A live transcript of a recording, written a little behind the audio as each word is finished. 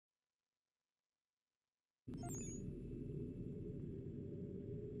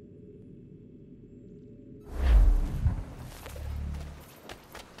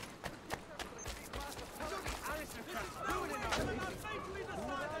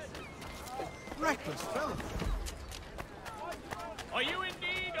Reckless fellow. Are you in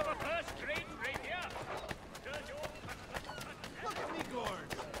need of a first-rate rapier? Look at me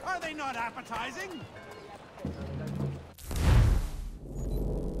gourds. Are they not appetizing?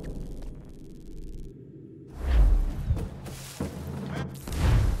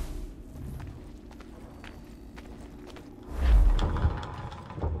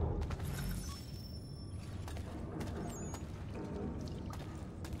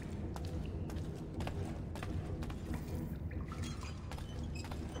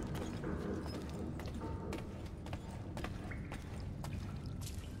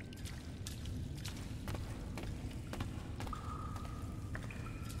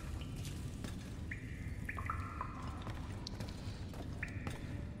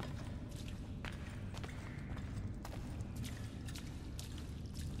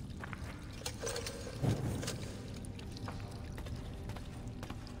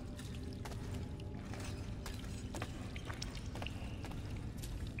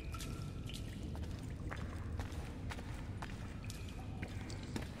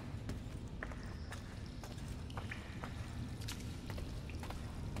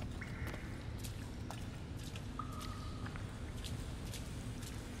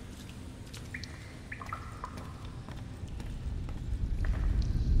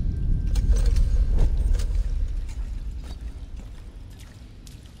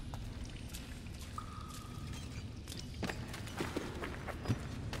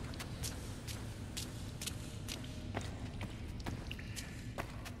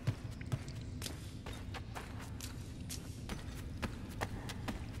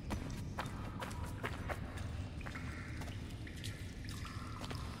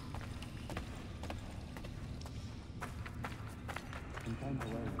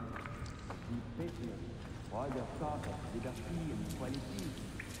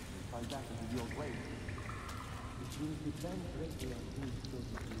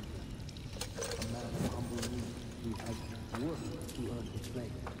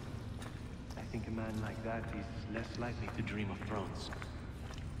 I think a man like that is less likely to dream of thrones.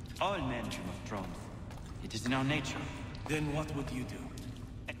 All men dream of thrones. It is in our nature. Then what would you do?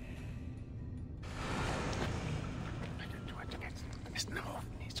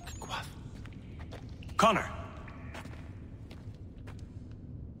 Connor!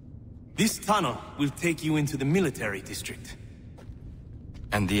 This tunnel will take you into the military district.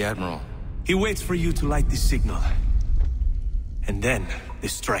 And the Admiral? He waits for you to light the signal. And then the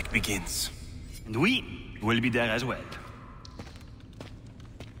strike begins. And we will be there as well.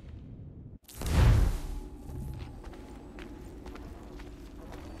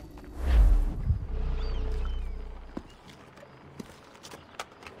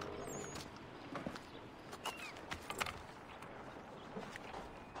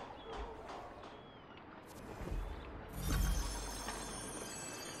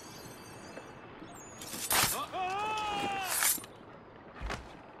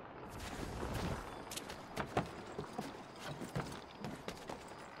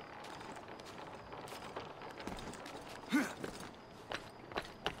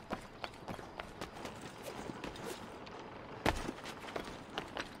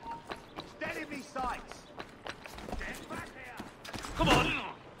 Come on!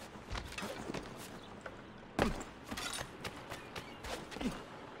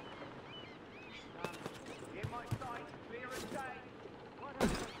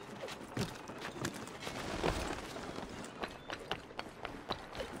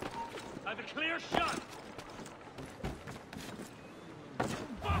 Have a clear shot!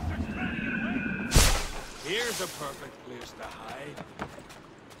 Bastards trying to get away! Here's a perfect place to hide.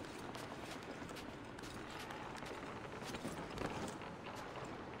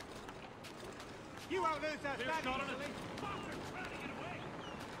 You won't lose that stand easily! Bastards trying to get away!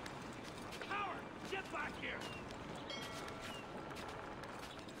 Coward! Get back here!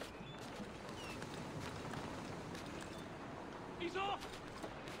 He's off!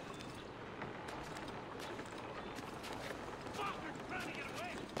 Bastards trying to get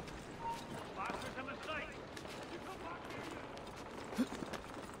away! Bastards in the sight! You come back here, you!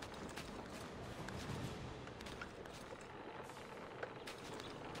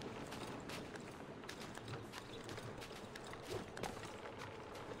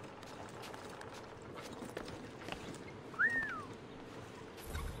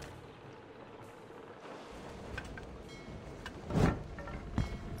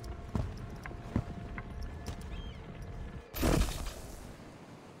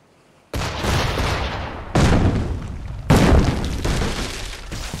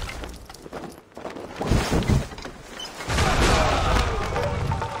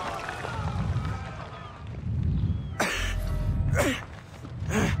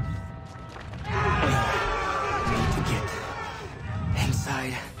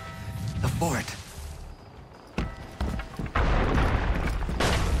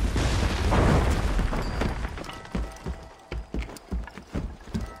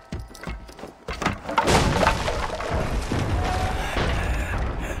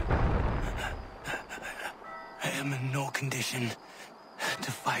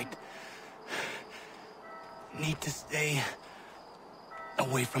 fight. Need to stay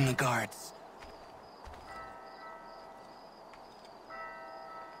away from the guards.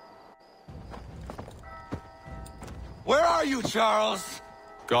 Where are you, Charles?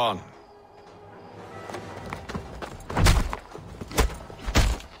 Gone.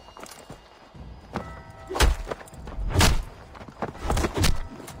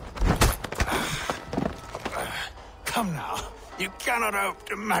 Come now. You cannot hope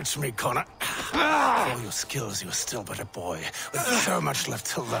to match me, Connor. For all your skills, you are still but a boy, with so much left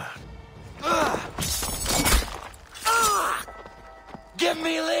to learn. Give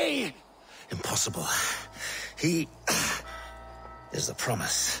me Lee! Impossible. He is the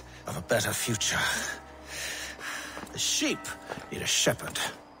promise of a better future. The sheep need a shepherd.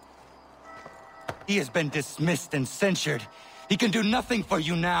 He has been dismissed and censured. He can do nothing for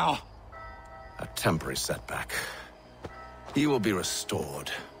you now. A temporary setback. He will be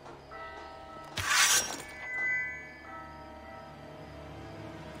restored.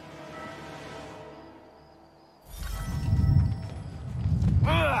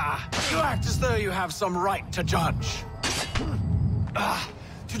 You act as though you have some right to judge.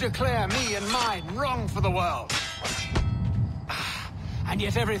 To declare me and mine wrong for the world. And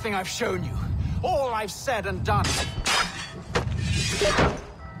yet everything I've shown you, all I've said and done...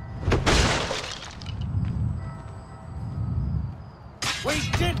 We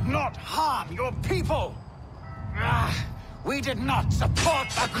did not harm your people! We did not support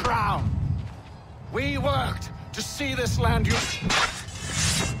the crown! We worked to see this land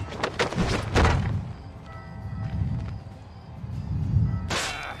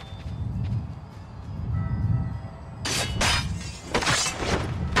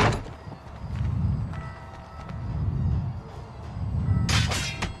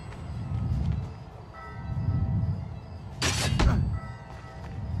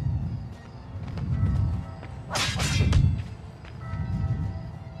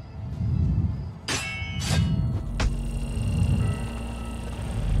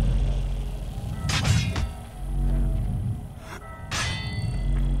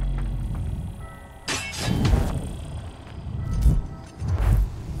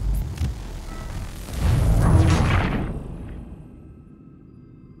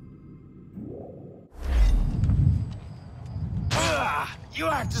You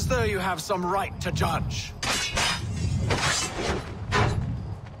act as though you have some right to judge.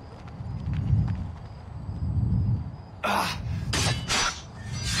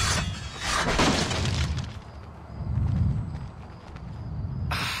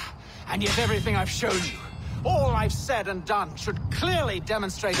 And yet everything I've shown you, all I've said and done, should clearly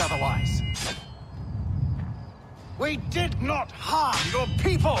demonstrate otherwise. We did not harm your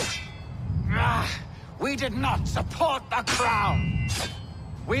people! We did not support the crown!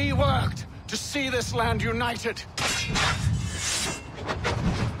 We worked to see this land united.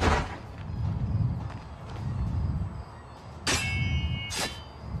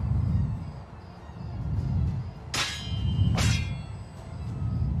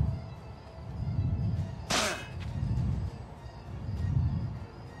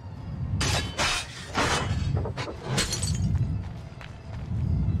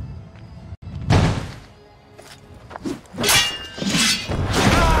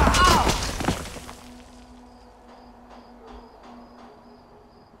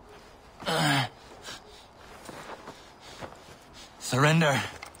 Surrender,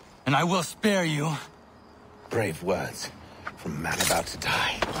 and I will spare you. Brave words from a man about to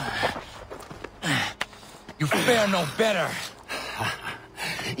die. You fare no better.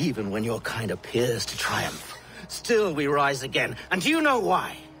 Even when your kind appears to triumph, still we rise again. And do you know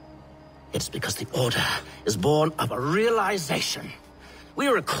why? It's because the Order is born of a realization. We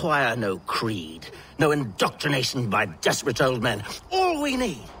require no creed, no indoctrination by desperate old men. All we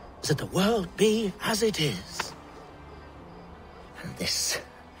need is that the world be as it is. And this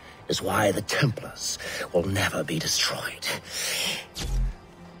is why the Templars will never be destroyed.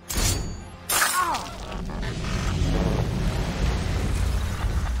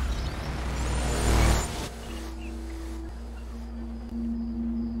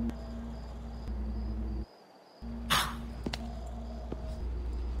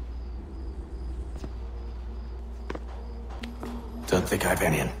 Don't think I have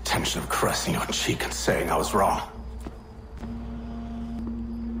any intention of caressing your cheek and saying I was wrong.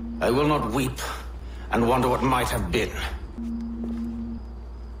 I will not weep and wonder what might have been.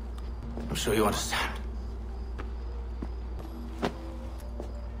 I'm sure you understand.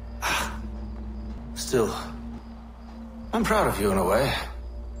 Still, I'm proud of you in a way.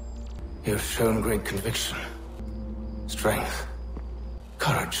 You've shown great conviction, strength,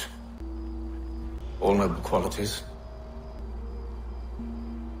 Courage. All noble qualities.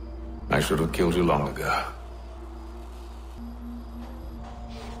 I should have killed you long ago.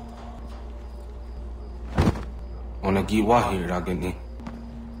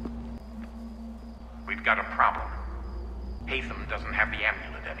 We've got a problem. Hatham doesn't have the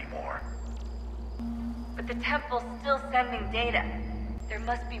amulet anymore. But the temple's still sending data. There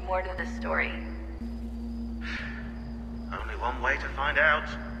must be more to the story. Only one way to find out.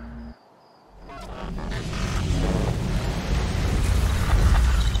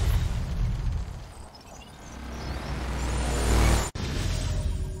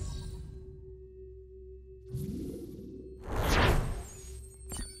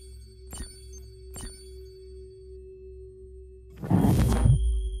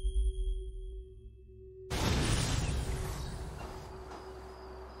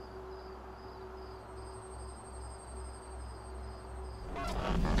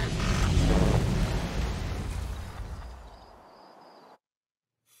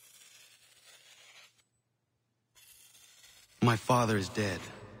 My father is dead.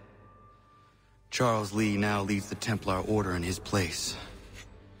 Charles Lee now leads the Templar Order in his place.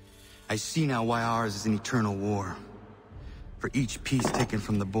 I see now why ours is an eternal war. For each piece taken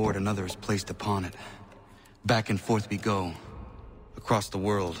from the board, another is placed upon it. Back and forth we go. Across the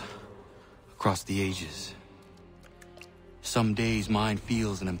world. Across the ages. Some days mine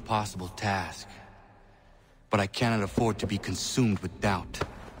feels an impossible task. But I cannot afford to be consumed with doubt.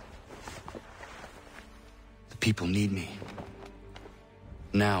 The people need me.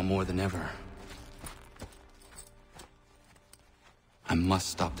 Now more than ever. I must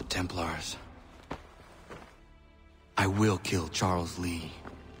stop the Templars. I will kill Charles Lee.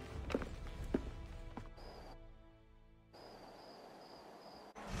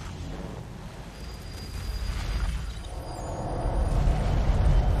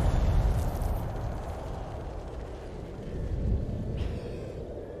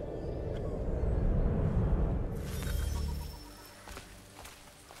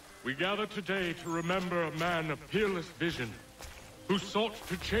 We gather today to remember a man of peerless vision who sought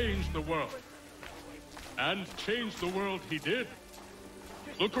to change the world. And change the world he did.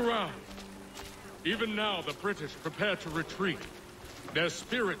 Look around. Even now the British prepare to retreat. Their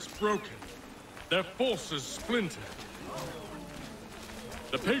spirits broken. Their forces splintered.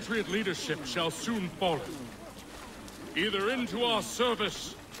 The Patriot leadership shall soon follow. Either into our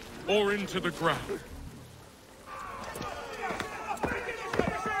service or into the ground.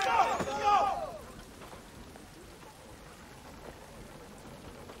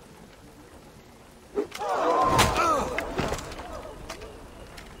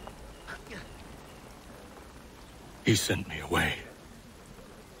 He sent me away.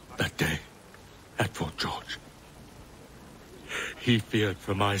 That day, at Fort George. He feared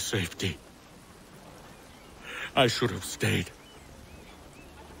for my safety. I should have stayed.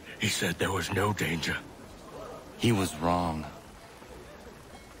 He said there was no danger. He was wrong.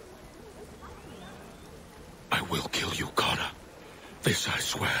 I will kill you, Connor. This I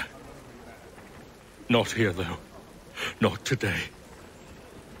swear. Not here, though. Not today.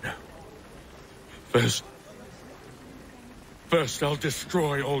 No. First, I'll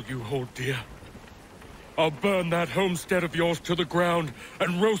destroy all you hold dear. I'll burn that homestead of yours to the ground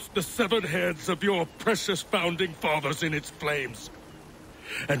and roast the severed heads of your precious founding fathers in its flames.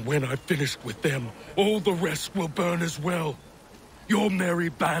 And when I've finished with them, all the rest will burn as well. Your merry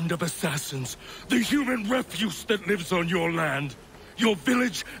band of assassins, the human refuse that lives on your land, your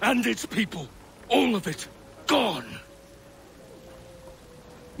village and its people, all of it, gone.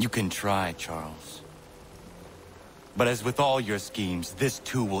 You can try, Charles. But as with all your schemes, this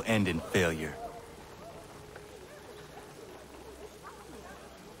too will end in failure.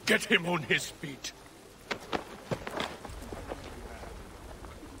 Get him on his feet.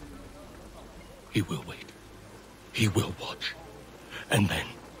 He will wait. He will watch. And then,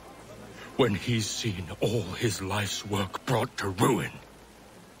 when he's seen all his life's work brought to ruin,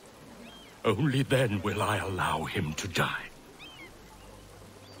 only then will I allow him to die.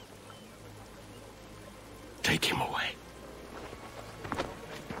 Take him away.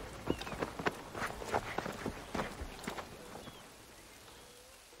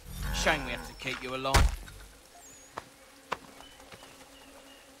 Shame we have to keep you alive.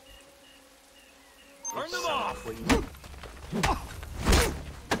 Turn them off!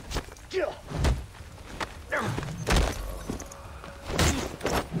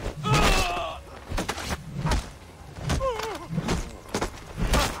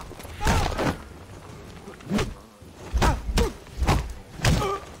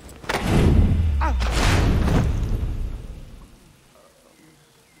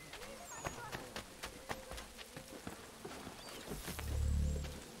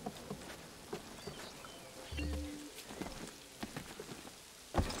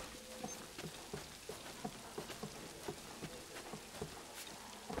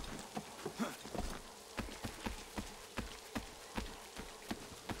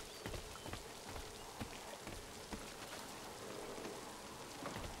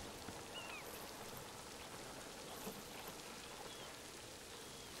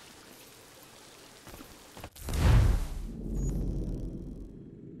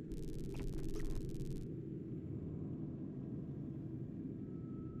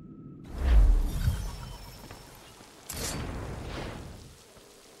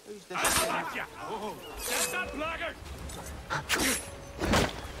 Oh, get that blackguard!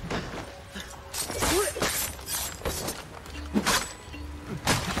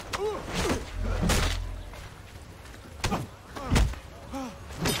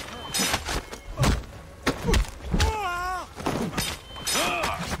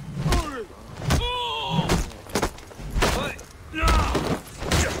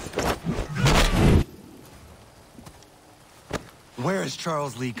 Where is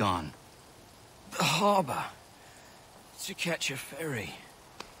Charles Lee gone? The harbor. To catch a ferry.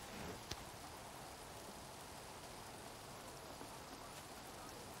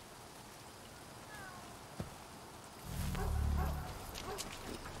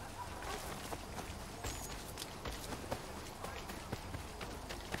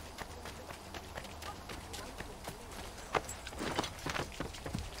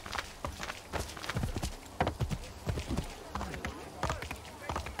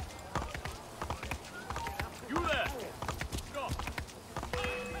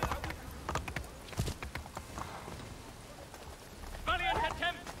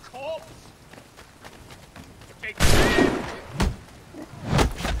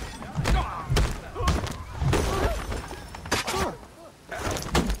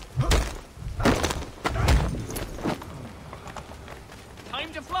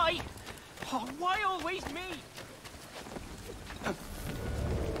 Time to fly! Oh, why always me?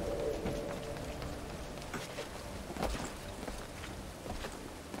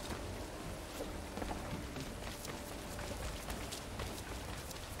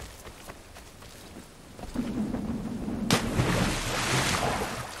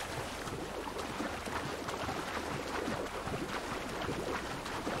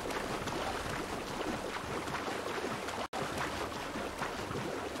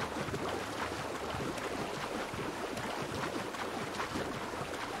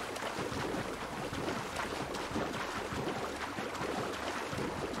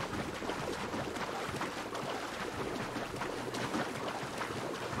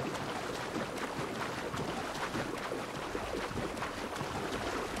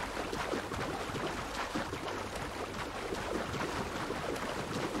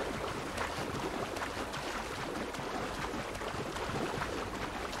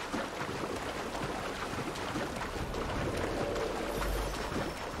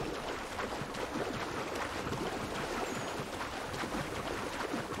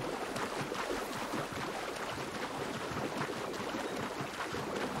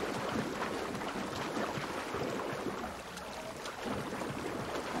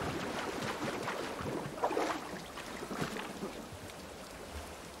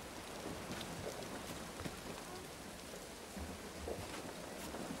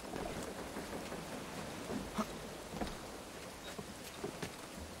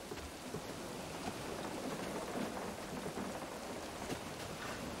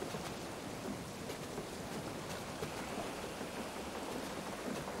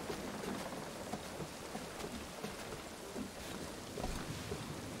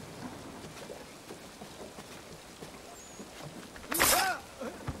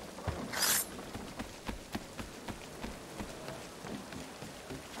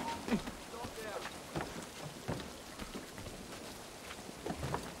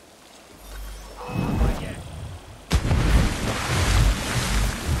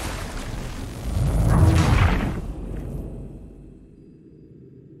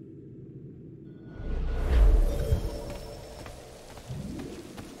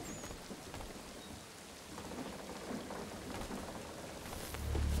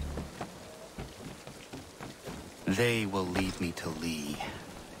 They will lead me to Lee.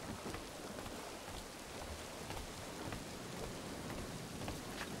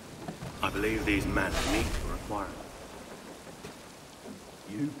 I believe these men meet the requirement.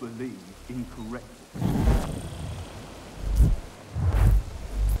 You believe incorrectly.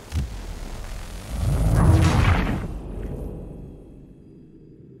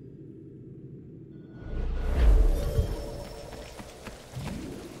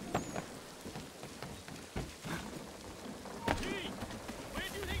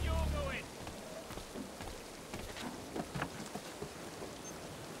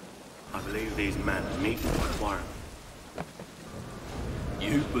 I believe these men meet the requirement.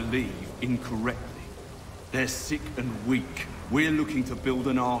 You believe incorrectly. They're sick and weak. We're looking to build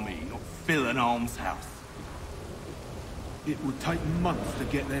an army, not fill an almshouse. It would take months to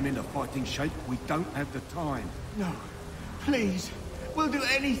get them into fighting shape. We don't have the time. No. Please. We'll do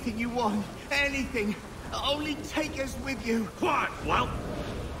anything you want. Anything. Only take us with you. Quiet, whelp!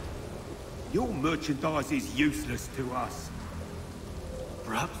 Your merchandise is useless to us.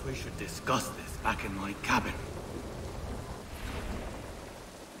 Perhaps we should discuss this back in my cabin.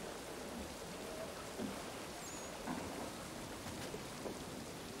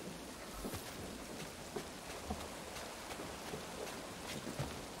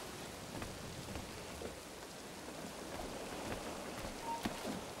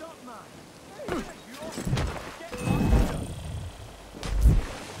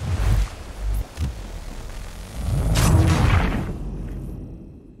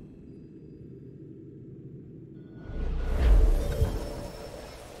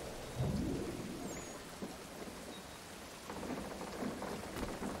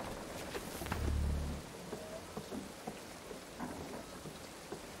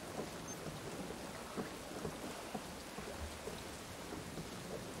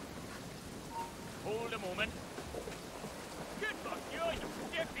 Hold a moment. Get back here, you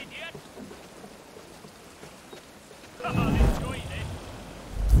stiff idiot! Enjoy this.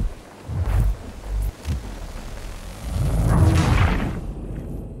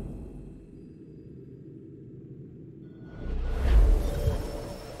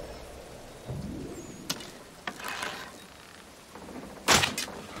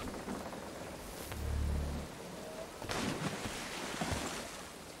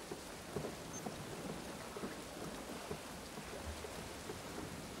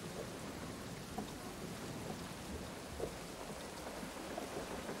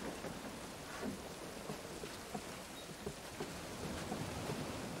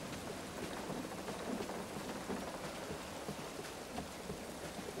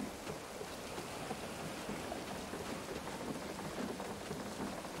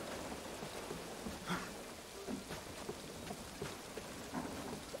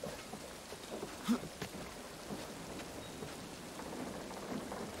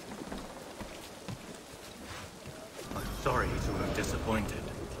 Sorry to have disappointed.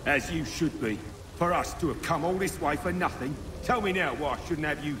 As you should be. For us to have come all this way for nothing. Tell me now why I shouldn't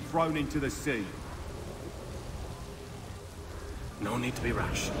have you thrown into the sea. No need to be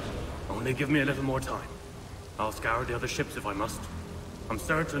rash. Only give me a little more time. I'll scour the other ships if I must. I'm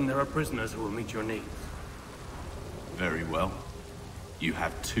certain there are prisoners who will meet your needs. Very well. You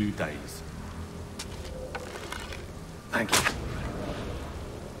have 2 days. Thank you.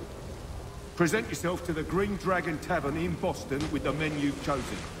 Present yourself to the Green Dragon Tavern in Boston with the men you've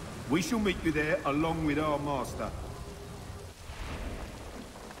chosen. We shall meet you there along with our master.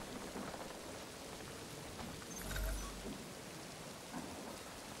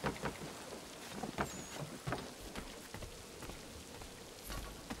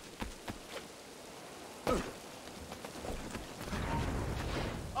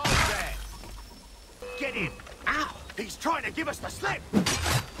 Get in! Ow! He's trying to give us the slip!